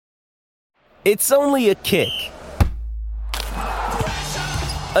It's only a kick,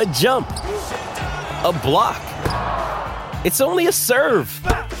 a jump, a block. It's only a serve.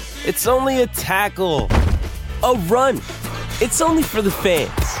 It's only a tackle, a run. It's only for the fans.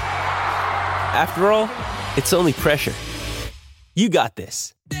 After all, it's only pressure. You got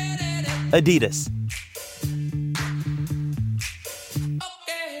this. Adidas.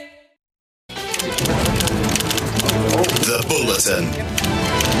 The Bulletin.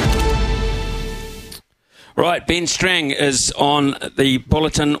 Right, Ben Strang is on the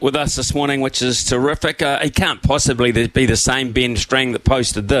Bulletin with us this morning, which is terrific. He can't possibly be the same Ben Strang that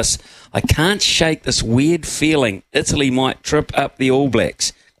posted this. I can't shake this weird feeling Italy might trip up the All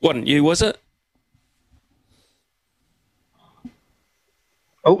Blacks. Wasn't you, was it?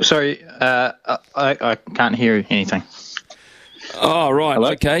 Oh, sorry. I can't hear anything. Oh, right.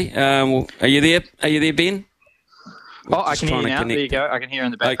 Hello? Okay. Are you there? Are you there, Ben? I can hear you now. There you go. I can hear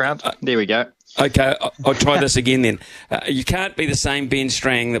in the background. There we go. Okay, I'll try this again then. You can't be the same Ben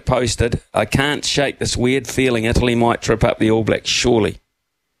Strang that posted, I can't shake this weird feeling Italy might trip up the All Blacks, surely.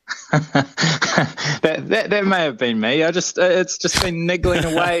 that may have been me. It's just been niggling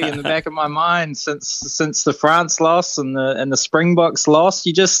away in the back of my mind since the France loss and the Springboks loss.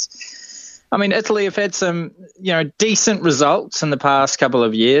 Italy have had some, decent results in the past couple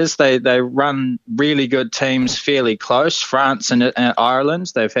of years. They run really good teams fairly close. France and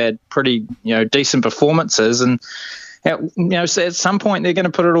Ireland, they've had pretty, decent performances, and so at some point they're going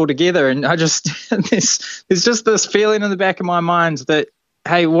to put it all together. And there's just this feeling in the back of my mind that,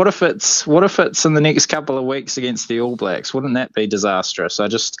 hey, what if it's in the next couple of weeks against the All Blacks? Wouldn't that be disastrous? I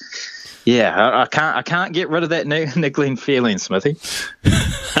can't get rid of that niggling feeling, Smithy.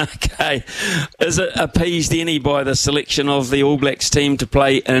 Okay. Is it appeased any by the selection of the All Blacks team to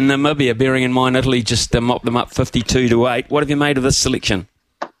play in Namibia, bearing in mind Italy just mopped them up 52-8? What have you made of this selection?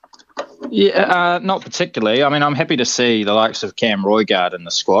 Yeah, not particularly. I mean, I'm happy to see the likes of Cam Roigard in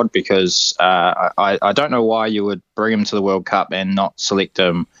the squad because I don't know why you would bring him to the World Cup and not select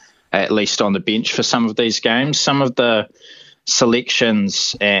him at least on the bench for some of these games. Some of the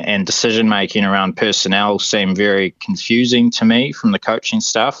selections and decision-making around personnel seem very confusing to me from the coaching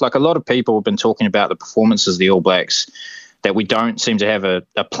staff. Like, a lot of people have been talking about the performances of the All Blacks, that we don't seem to have a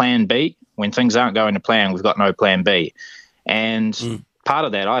plan B. When things aren't going to plan, we've got no plan B. And part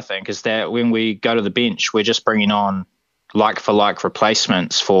of that, I think, is that when we go to the bench, we're just bringing on like-for-like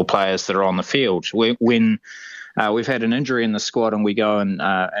replacements for players that are on the field. When we've had an injury in the squad and we go and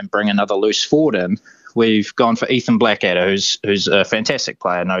bring another loose forward in, we've gone for Ethan Blackadder, who's a fantastic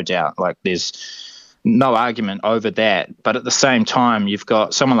player, no doubt. Like, there's no argument over that. But at the same time, you've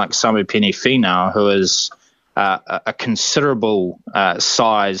got someone like Samu Penifina, who is a considerable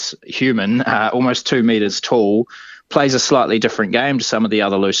size human, almost 2 meters tall, plays a slightly different game to some of the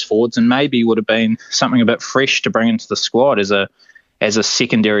other loose forwards, and maybe would have been something a bit fresh to bring into the squad as a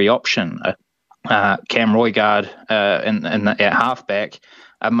secondary option. Cam Roigard at halfback,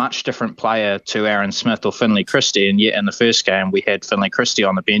 a much different player to Aaron Smith or Finlay Christie, and yet in the first game we had Finlay Christie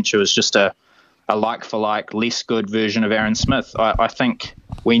on the bench, who was just a like-for-like, less good version of Aaron Smith. I think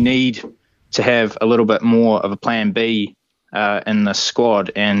we need to have a little bit more of a plan B in the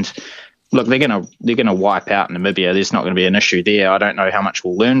squad. And look, they're gonna wipe out Namibia. There's not going to be an issue there. I don't know how much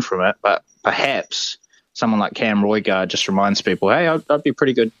we'll learn from it, but perhaps someone like Cam Roigard just reminds people, hey, I'd be a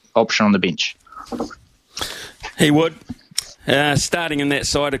pretty good option on the bench. He would. Starting in that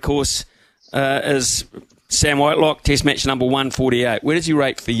side, of course, is Sam Whitelock, Test match number 148. Where does he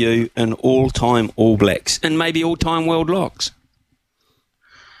rate for you in all-time All Blacks and maybe all-time World Locks?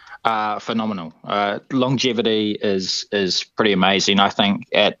 Phenomenal. Longevity is pretty amazing. I think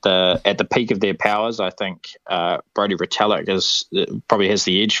at the peak of their powers, I think Brodie Retallick probably has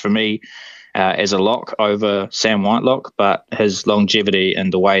the edge for me as a lock over Sam Whitelock, but his longevity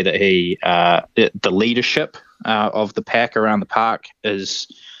and the way that he the leadership of the pack around the park is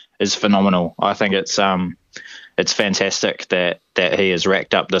phenomenal. I think it's fantastic that he has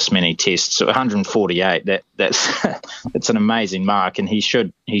racked up this many tests. So 148, that's it's an amazing mark, and he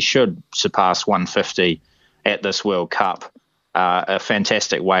should surpass 150 at this World Cup. A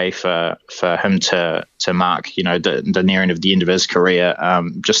fantastic way for him to mark, the nearing of the end of his career.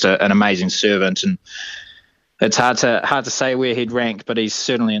 Just an amazing servant, and it's hard to say where he'd rank, but he's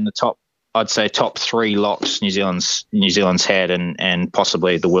certainly in the top. I'd say top 3 locks New Zealand's had, and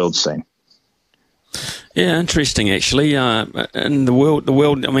possibly the world's seen. Yeah, interesting actually. In the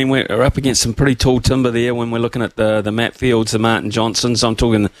world. I mean, we're up against some pretty tall timber there when we're looking at the Matt Fields, the Martin Johnsons. I'm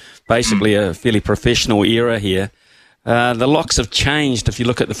talking basically a fairly professional era here. The locks have changed if you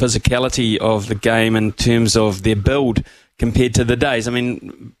look at the physicality of the game in terms of their build compared to the days. I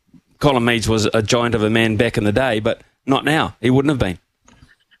mean, Colin Meads was a giant of a man back in the day, but not now. He wouldn't have been.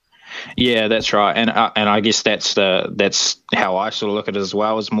 Yeah, that's right, and I guess that's how I sort of look at it as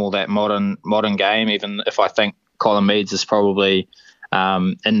well. Is more that modern game. Even if I think Colin Meads is probably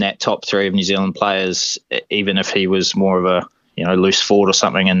in that top three of New Zealand players, even if he was more of a loose forward or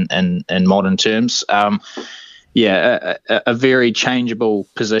something in modern terms. A very changeable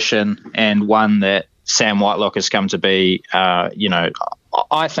position, and one that Sam Whitelock has come to be.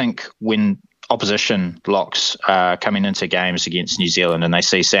 I think when opposition locks coming into games against New Zealand and they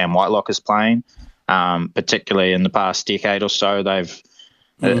see Sam Whitelock is playing, particularly in the past decade or so, they've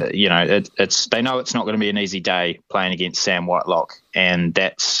they know it's not going to be an easy day playing against Sam Whitelock, and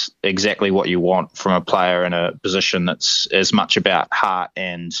that's exactly what you want from a player in a position that's as much about heart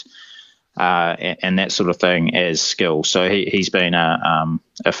and that sort of thing as skill. So he's been a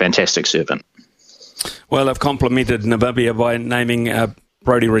fantastic servant. Well, they've complimented Namibia by naming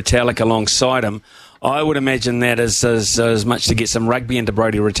Brodie Retallick alongside him. I would imagine that is as much to get some rugby into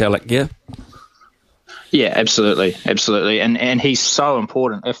Brodie Retallick, yeah? Yeah, absolutely. And he's so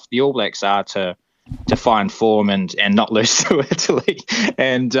important. If the All Blacks are to find form and not lose to Italy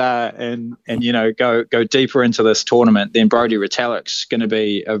and go deeper into this tournament, then Brodie Retallick's going to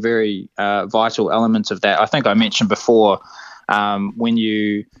be a very vital element of that. I think I mentioned before, when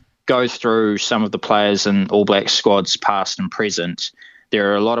you go through some of the players in All Blacks squads past and present,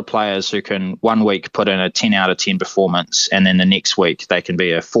 there are a lot of players who can 1 week put in a 10 out of 10 performance, and then the next week they can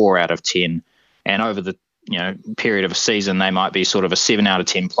be a 4 out of 10. And over the period of a season, they might be sort of a 7 out of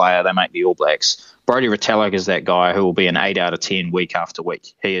 10 player. They make the All Blacks. Brodie Retallick is that guy who will be an 8 out of 10 week after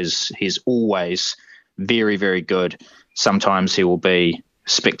week. He's always very, very good. Sometimes he will be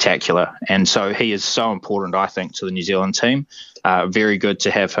spectacular. And so he is so important, I think, to the New Zealand team. Very good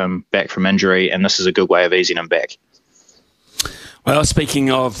to have him back from injury, and this is a good way of easing him back. Well,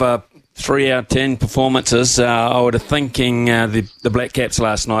 speaking of 3 out of 10 performances, I would have thinking the Black Caps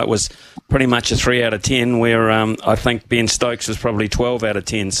last night was pretty much a 3 out of 10, where I think Ben Stokes was probably 12 out of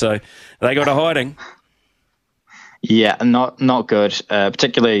 10. So they got a hiding. Yeah, not good.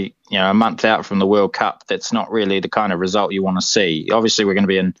 Particularly, a month out from the World Cup, that's not really the kind of result you want to see. Obviously, we're going to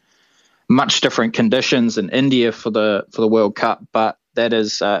be in much different conditions in India for the World Cup, but that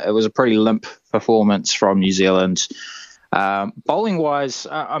is it was a pretty limp performance from New Zealand. Bowling wise,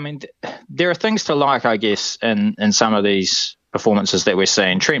 there are things to like, I guess, in some of these performances that we're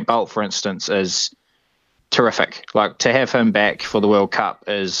seeing. Trent Boult, for instance, is terrific. Like, to have him back for the World Cup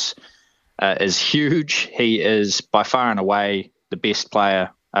is huge. He is by far and away the best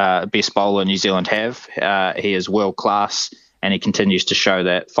bowler New Zealand have. He is world class, and he continues to show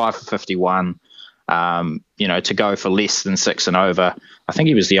that. 5 for 51. To go for less than 6 and over. I think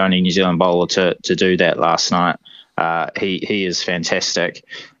he was the only New Zealand bowler to do that last night. He is fantastic.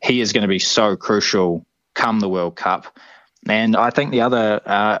 He is going to be so crucial come the World Cup. And I think the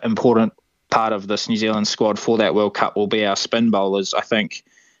other important part of this New Zealand squad for that World Cup will be our spin bowlers. I think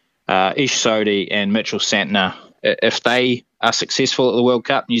Ish Sodhi and Mitchell Santner, if they are successful at the World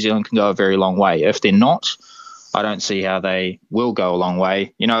Cup, New Zealand can go a very long way. If they're not, I don't see how they will go a long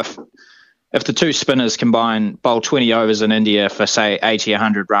way. If the two spinners combine bowl 20 overs in India for, say, 80,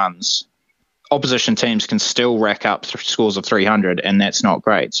 100 runs, opposition teams can still rack up scores of 300, and that's not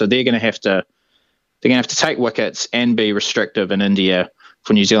great. So they're going to have to take wickets and be restrictive in India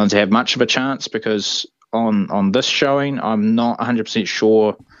for New Zealand to have much of a chance, because on this showing, I'm not 100%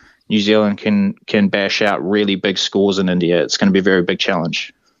 sure New Zealand can bash out really big scores in India. It's going to be a very big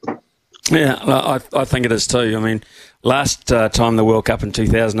challenge. Yeah, I think it is too. Last time the World Cup in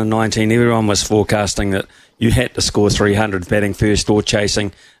 2019, everyone was forecasting that you had to score 300 batting first or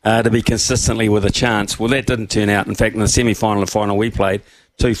chasing to be consistently with a chance. Well, that didn't turn out. In fact, in the semi-final and final we played,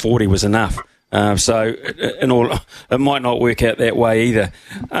 240 was enough. So it might not work out that way either.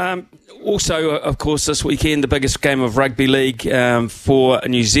 Also, of course, this weekend, the biggest game of rugby league for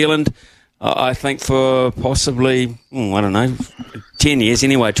New Zealand, I think for possibly, 10 years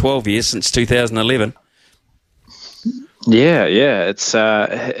anyway, 12 years since 2011. Yeah, it's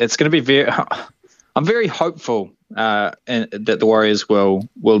going to be very. I'm very hopeful that the Warriors will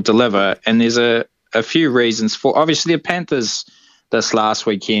deliver, and there's a few reasons for. Obviously, the Panthers this last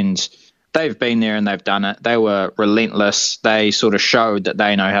weekend, they've been there and they've done it. They were relentless. They sort of showed that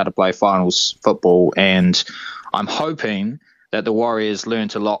they know how to play finals football, and I'm hoping that the Warriors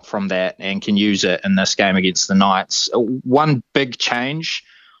learnt a lot from that and can use it in this game against the Knights. One big change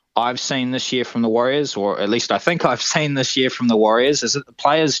I've seen this year from the Warriors, or at least I think I've seen this year from the Warriors, is that the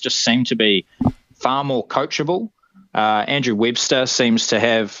players just seem to be far more coachable. Andrew Webster seems to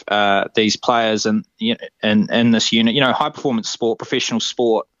have these players in this unit. High performance sport, professional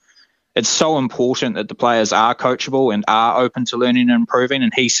sport, it's so important that the players are coachable and are open to learning and improving,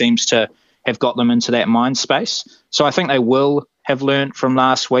 and he seems to have got them into that mind space. So I think they will have learnt from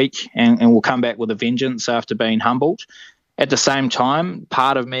last week and will come back with a vengeance after being humbled. At the same time,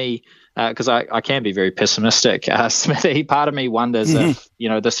 part of me, because I can be very pessimistic, Smithy, part of me wonders if,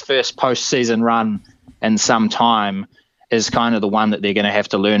 this first postseason run in some time is kind of the one that they're going to have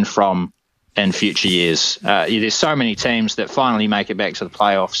to learn from in future years. There's so many teams that finally make it back to the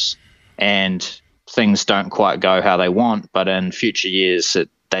playoffs and things don't quite go how they want, but in future years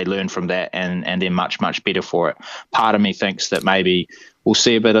they learn from that and they're much, much better for it. Part of me thinks that maybe we'll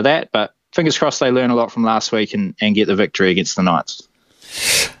see a bit of that, but fingers crossed they learn a lot from last week and get the victory against the Knights.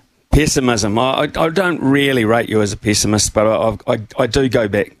 Pessimism. I don't really rate you as a pessimist, but I do go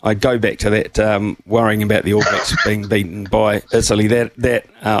back. I go back to that worrying about the All Blacks being beaten by Italy. That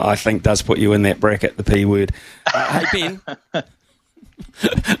I think does put you in that bracket, the P word. Hey Ben,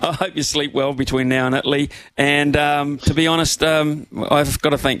 I hope you sleep well between now and Italy. And to be honest, I've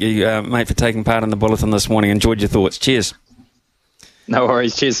got to thank you, mate, for taking part in the Bulletin this morning. Enjoyed your thoughts. Cheers. No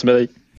worries. Cheers, Smithy.